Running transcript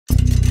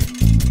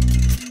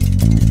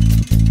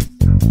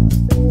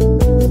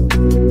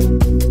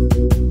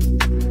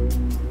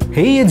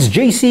Hey, it's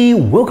JC.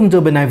 Welcome to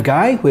Urban Knife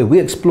Guy, where we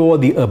explore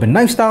the urban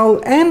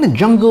lifestyle and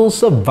jungle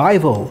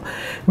survival.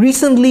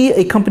 Recently,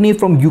 a company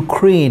from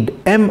Ukraine,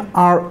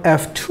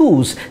 MRF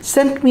Tools,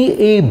 sent me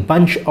a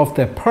bunch of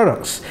their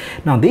products.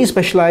 Now, they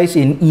specialize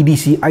in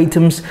EDC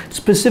items,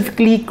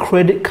 specifically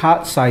credit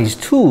card size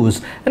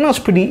tools. And I was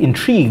pretty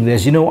intrigued.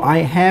 As you know, I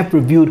have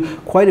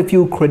reviewed quite a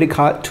few credit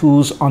card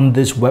tools on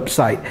this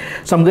website.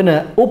 So I'm going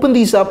to open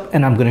these up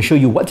and I'm going to show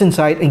you what's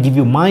inside and give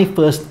you my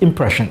first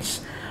impressions.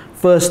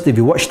 First, if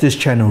you watch this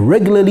channel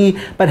regularly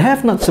but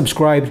have not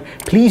subscribed,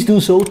 please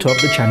do so to help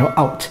the channel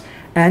out.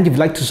 And if you'd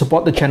like to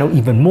support the channel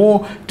even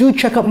more, do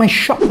check out my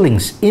shop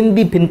links in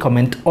the pinned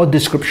comment or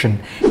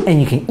description.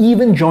 And you can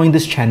even join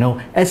this channel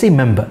as a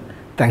member.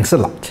 Thanks a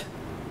lot.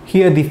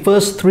 Here are the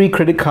first three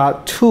credit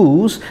card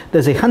tools.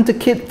 There's a hunter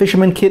kit,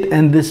 fisherman kit,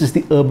 and this is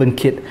the urban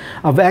kit.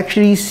 I've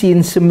actually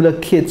seen similar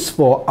kits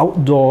for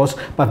outdoors,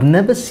 but I've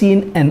never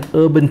seen an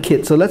urban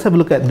kit. So let's have a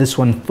look at this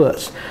one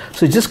first.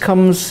 So it just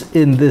comes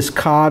in this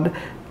card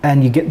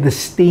and you get the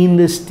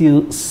stainless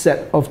steel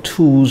set of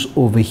tools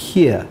over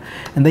here.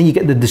 And then you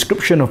get the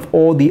description of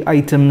all the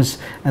items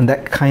and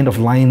that kind of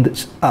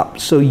lines up.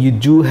 So you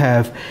do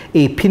have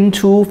a pin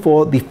tool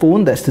for the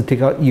phone, that's to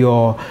take out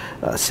your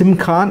SIM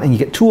card, and you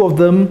get two of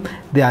them.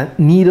 There are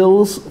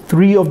needles,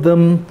 three of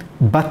them,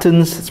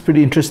 buttons, it's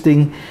pretty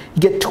interesting. You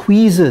get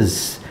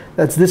tweezers.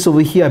 That's this over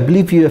here. I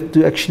believe you have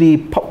to actually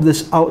pop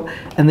this out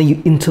and then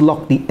you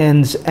interlock the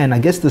ends, and I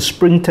guess the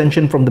spring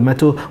tension from the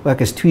metal work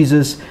as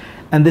tweezers.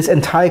 And this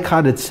entire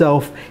card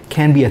itself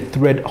can be a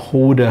thread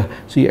holder,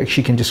 so you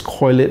actually can just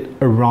coil it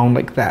around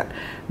like that.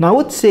 Now I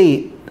would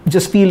say,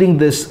 just feeling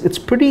this, it's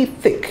pretty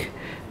thick,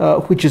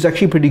 which is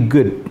actually pretty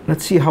good.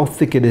 Let's see how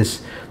thick it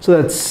is.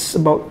 So that's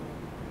about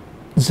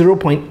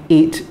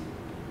 0.8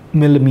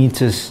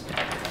 millimeters.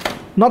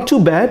 Not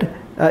too bad.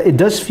 It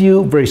does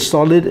feel very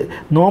solid.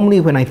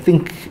 Normally when I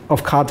think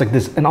of cards like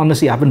this, and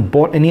honestly I haven't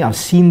bought any, I've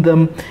seen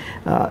them,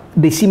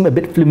 they seem a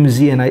bit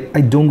flimsy and I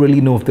don't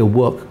really know if they'll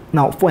work.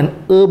 Now for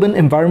an urban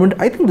environment,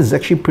 I think this is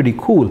actually pretty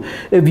cool.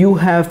 If you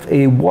have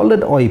a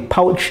wallet or a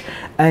pouch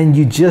and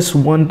you just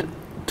want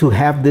to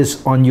have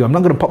this on you, I'm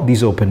not going to pop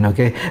these open,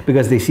 okay,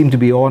 because they seem to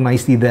be all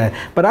nicely there,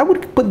 but I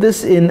would put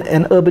this in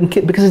an urban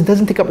kit because it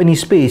doesn't take up any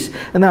space.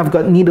 And then I've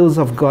got needles,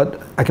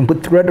 I can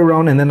put thread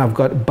around, and then I've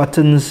got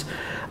buttons.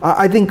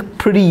 I think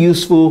pretty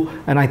useful,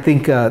 and I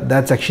think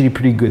that's actually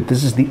pretty good.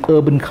 This is the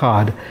urban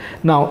card.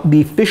 Now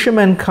the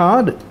fisherman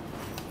card,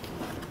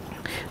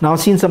 now I've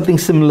seen something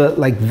similar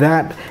like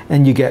that,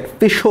 and you get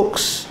fish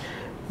hooks,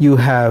 you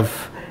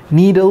have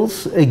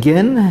needles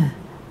again,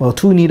 well,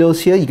 two needles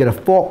here, you get a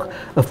fork,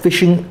 a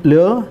fishing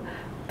lure,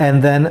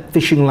 and then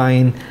fishing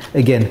line,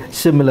 again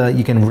similar,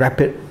 you can wrap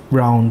it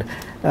round.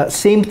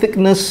 Same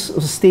thickness,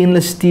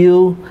 stainless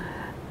steel.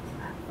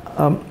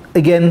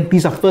 Again,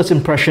 these are first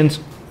impressions.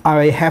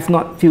 I have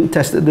not field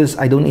tested this.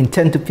 I don't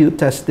intend to field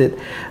test it,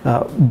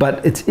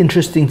 but it's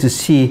interesting to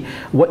see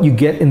what you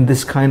get in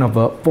this kind of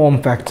a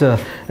form factor.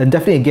 And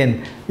definitely,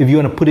 again, if you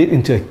want to put it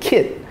into a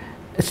kit,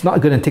 it's not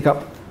going to take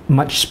up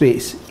much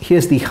space.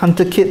 Here's the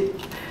hunter kit,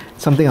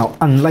 something I'll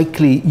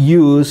unlikely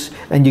use,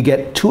 and you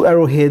get two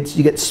arrowheads,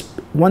 you get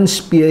one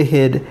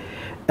spearhead,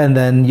 and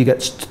then you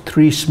get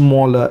three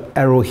smaller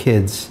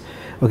arrowheads.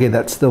 Okay,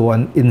 that's the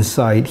one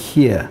inside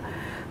here.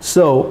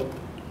 So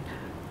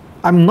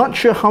I'm not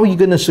sure how you're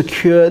going to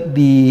secure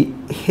the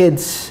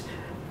heads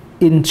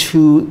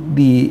into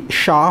the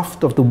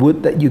shaft of the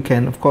wood that you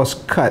can, of course,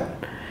 cut.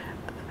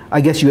 I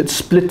guess you would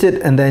split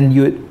it, and then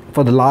you would,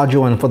 for the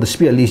larger one, for the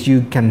spear at least,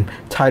 you can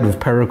tie it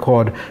with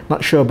paracord.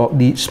 Not sure about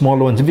the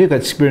smaller ones. If you've got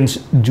experience,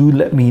 do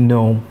let me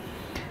know.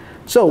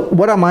 So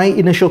what are my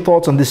initial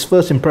thoughts on this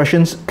first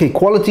impressions? Okay,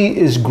 quality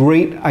is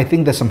great. I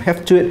think there's some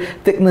heft to it.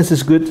 Thickness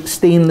is good,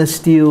 stainless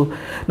steel.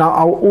 Now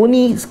I'll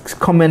only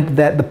comment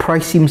that the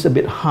price seems a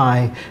bit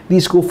high.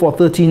 These go for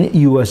 $13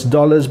 US,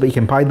 but you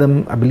can buy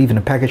them, I believe, in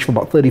a package for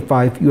about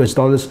 $35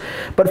 US.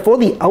 But for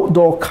the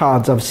outdoor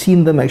cards, I've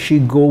seen them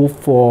actually go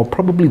for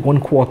probably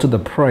 1/4 the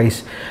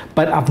price.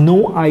 But I've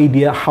no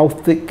idea how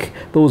thick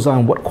those are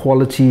and what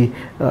quality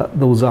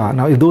those are.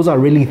 Now if those are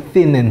really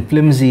thin and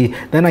flimsy,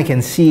 then I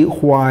can see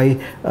why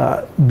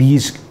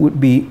these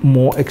would be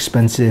more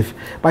expensive.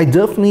 But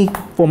definitely,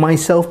 for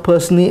myself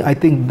personally, I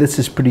think this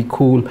is pretty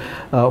cool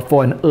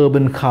for an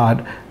urban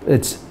card.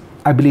 It's,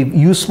 I believe,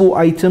 useful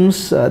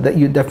items that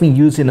you definitely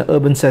use in an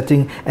urban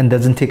setting and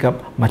doesn't take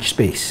up much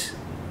space.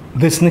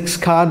 This next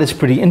card is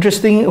pretty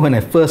interesting. When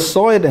I first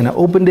saw it and I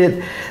opened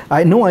it, I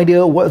had no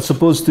idea what it's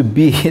supposed to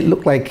be. It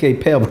looked like a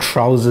pair of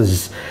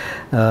trousers,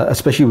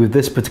 especially with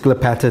this particular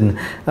pattern.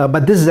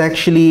 But this is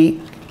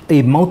actually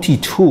a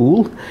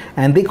multi-tool,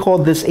 and they call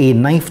this a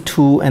knife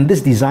tool. And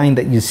this design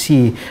that you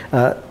see,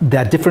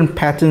 there are different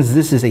patterns.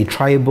 This is a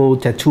tribal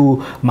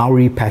tattoo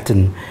Maori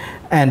pattern,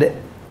 and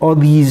all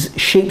these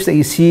shapes that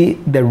you see,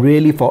 they're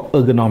really for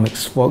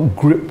ergonomics, for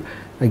grip,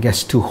 I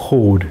guess, to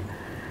hold.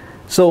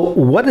 So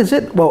what is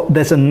it? Well,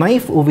 there's a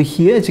knife over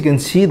here. As you can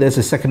see, there's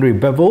a secondary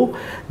bevel.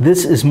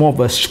 This is more of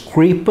a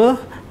scraper.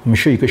 I'm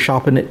sure you could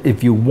sharpen it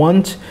if you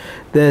want.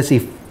 There's a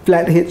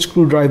flathead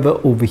screwdriver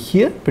over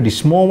here, pretty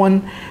small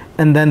one,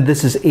 and then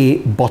this is a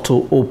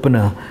bottle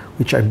opener,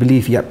 which I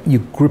believe, yep, you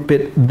grip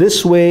it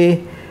this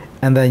way,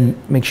 and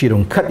then make sure you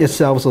don't cut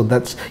yourself. So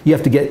that's, you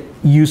have to get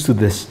used to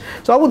this.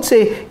 So I would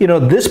say, you know,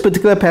 this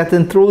particular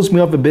pattern throws me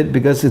off a bit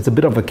because it's a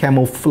bit of a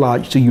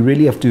camouflage. So you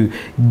really have to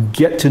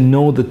get to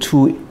know the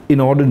tool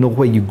in order to know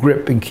where you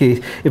grip, in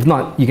case, if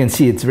not, you can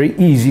see it's very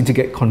easy to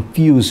get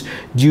confused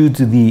due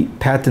to the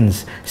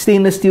patterns.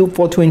 Stainless steel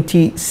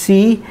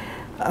 420C.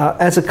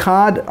 As a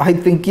card, I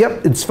think,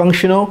 yep, it's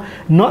functional.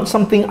 Not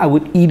something I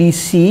would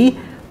EDC,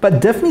 but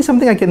definitely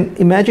something I can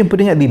imagine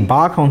putting at the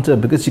bar counter,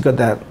 because you got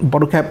that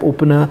bottle cap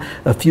opener,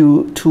 a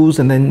few tools,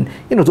 and then,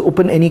 you know, to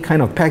open any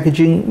kind of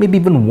packaging, maybe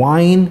even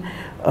wine,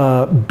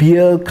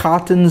 beer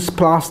cartons,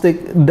 plastic,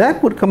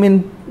 that would come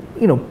in,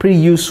 you know, pretty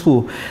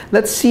useful.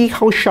 Let's see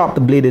how sharp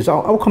the blade is.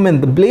 I'll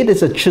comment, the blade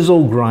is a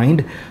chisel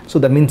grind, so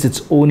that means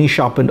it's only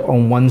sharpened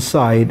on one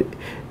side,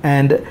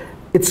 and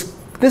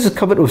this is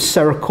covered with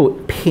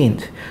Cerakote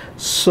paint,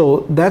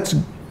 so that's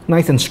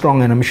nice and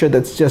strong, and I'm sure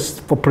that's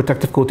just for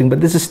protective coating,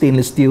 but this is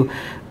stainless steel.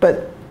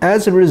 But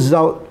as a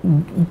result,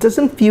 it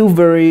doesn't feel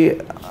very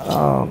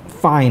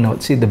fine, I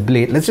would say, the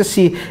blade. Let's just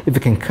see if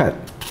it can cut.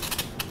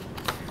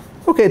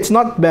 Okay, it's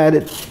not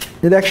bad.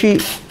 It actually,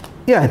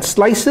 yeah, it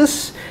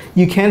slices.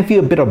 You can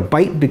feel a bit of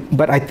bite,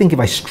 but I think if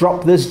I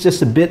strop this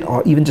just a bit,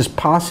 or even just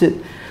pass it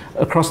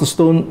across the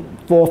stone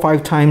 4 or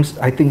 5 times,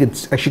 I think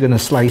it's actually going to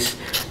slice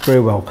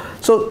very well.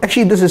 So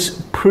actually, this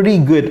is pretty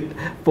good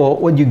for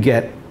what you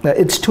get.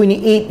 It's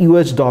 $28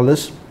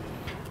 US.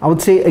 I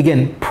would say,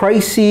 again,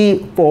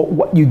 pricey for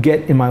what you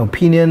get, in my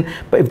opinion,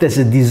 but if there's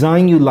a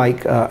design you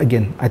like,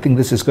 again, I think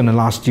this is going to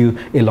last you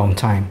a long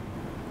time.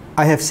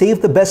 I have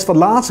saved the best for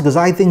last because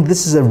I think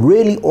this is a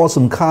really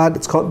awesome card.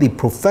 It's called the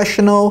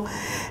Professional,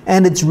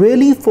 and it's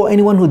really for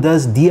anyone who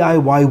does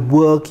DIY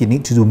work. You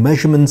need to do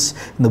measurements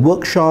in the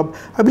workshop.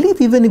 I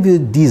believe even if you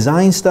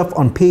design stuff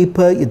on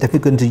paper, you're definitely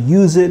going to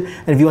use it.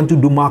 And if you want to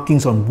do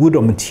markings on wood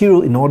or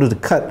material in order to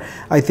cut,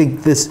 I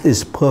think this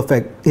is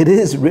perfect. It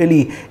is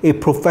really a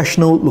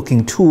professional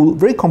looking tool,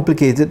 very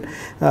complicated.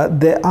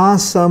 There are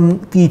some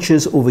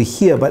features over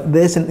here, but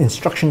there's an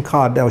instruction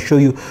card that I'll show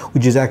you,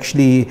 which is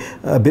actually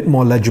a bit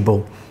more legible.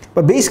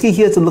 But basically,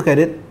 here's a look at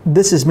it.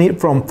 This is made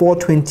from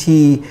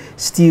 420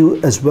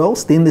 steel as well,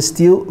 stainless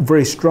steel,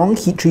 very strong,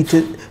 heat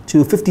treated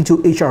to 52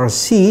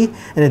 HRC,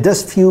 and it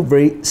does feel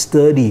very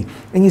sturdy.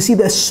 And you see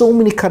there's so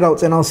many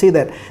cutouts, and I'll say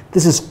that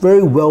this is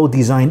very well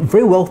designed,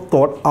 very well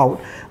thought out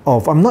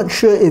of. I'm not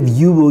sure if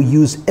you will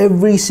use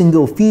every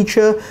single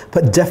feature,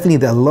 but definitely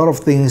there are a lot of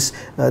things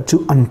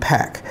to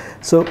unpack.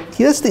 So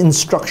here's the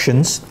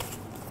instructions.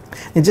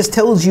 It just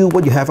tells you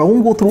what you have. I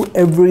won't go through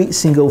every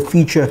single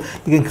feature.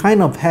 You can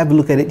kind of have a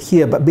look at it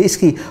here, but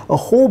basically a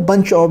whole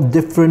bunch of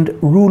different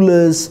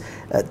rulers,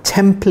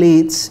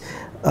 templates,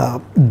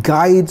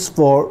 guides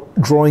for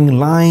drawing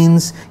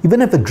lines. You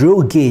even have a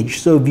drill gauge,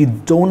 so if you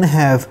don't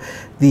have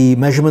the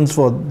measurements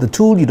for the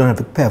tool, you don't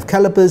have a pair of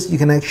calipers, you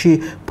can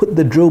actually put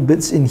the drill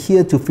bits in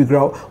here to figure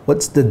out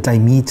what's the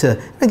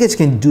diameter. I guess you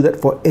can do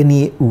that for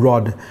any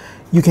rod.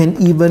 You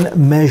can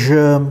even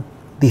measure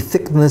the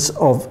thickness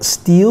of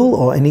steel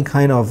or any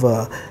kind of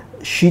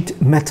sheet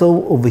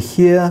metal over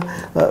here.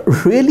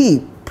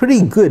 Really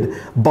pretty good.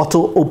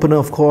 Bottle opener,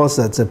 of course,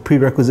 that's a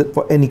prerequisite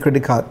for any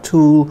credit card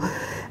tool.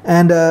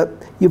 And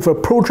you have a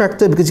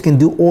protractor, because you can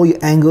do all your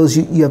angles.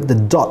 You have the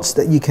dots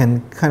that you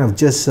can kind of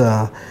just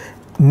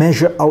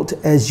measure out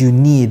as you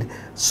need.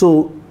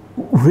 So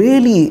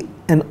really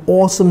an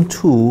awesome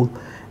tool.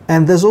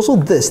 And there's also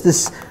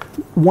this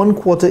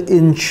 1/4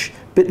 inch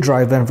bit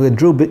driver, and I've got a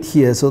drill bit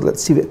here, so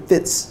let's see if it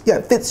fits. Yeah,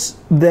 it fits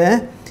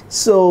there.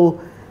 So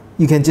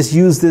you can just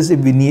use this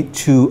if you need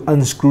to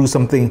unscrew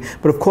something.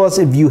 But of course,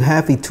 if you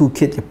have a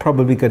toolkit, you're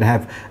probably going to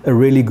have a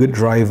really good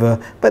driver.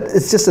 But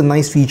it's just a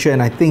nice feature,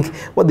 and I think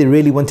what they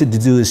really wanted to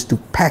do is to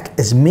pack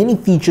as many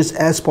features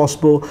as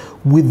possible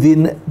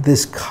within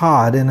this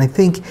card. And I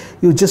think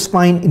you'll just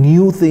find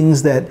new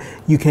things that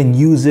you can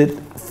use it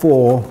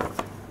for,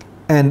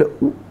 and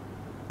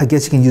I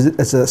guess you can use it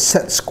as a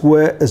set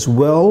square as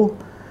well.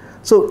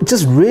 So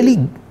just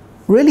really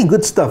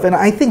good stuff. And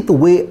I think the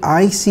way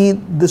I see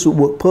this would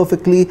work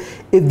perfectly,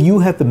 if you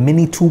have a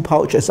mini tool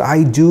pouch as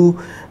I do,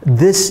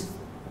 this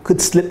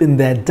could slip in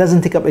there. It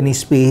doesn't take up any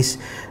space.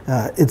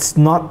 It's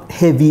not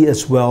heavy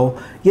as well,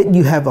 yet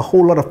you have a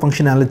whole lot of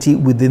functionality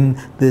within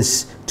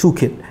this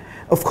toolkit.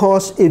 Of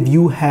course, if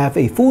you have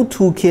a full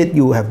toolkit,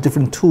 you have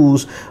different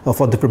tools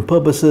for different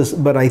purposes,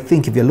 but I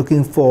think if you're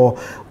looking for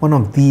one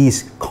of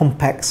these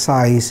compact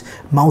size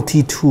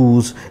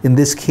multi-tools, in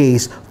this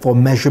case for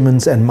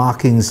measurements and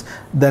markings,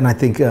 then I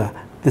think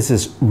this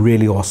is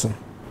really awesome.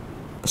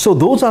 So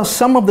those are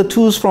some of the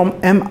tools from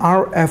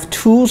MRF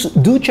Tools.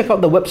 Do check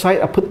out the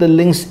website. I put the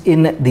links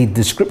in the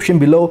description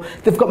below.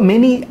 They've got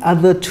many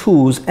other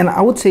tools, and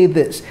I would say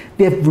this,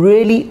 they've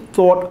really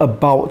thought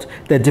about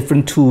their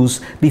different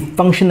tools, the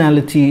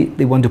functionality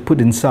they want to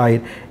put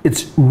inside.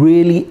 It's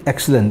really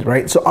excellent,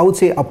 right? So I would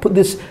say I'll put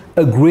this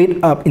a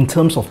grade up in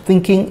terms of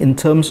thinking, in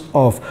terms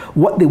of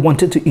what they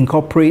wanted to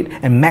incorporate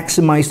and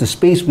maximize the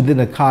space within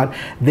a card.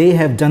 They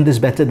have done this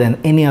better than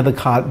any other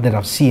card that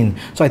I've seen.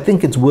 So I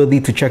think it's worthy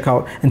to check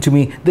out. And to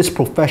me, this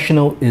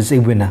professional is a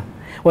winner.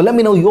 Well, let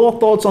me know your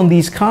thoughts on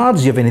these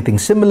cards. Do you have anything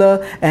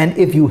similar? And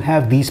if you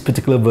have these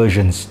particular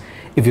versions.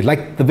 If you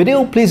liked the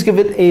video, please give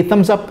it a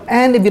thumbs up.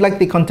 And if you like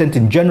the content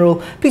in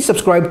general, please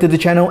subscribe to the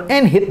channel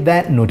and hit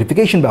that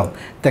notification bell.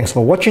 Thanks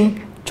for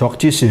watching. Talk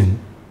to you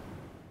soon.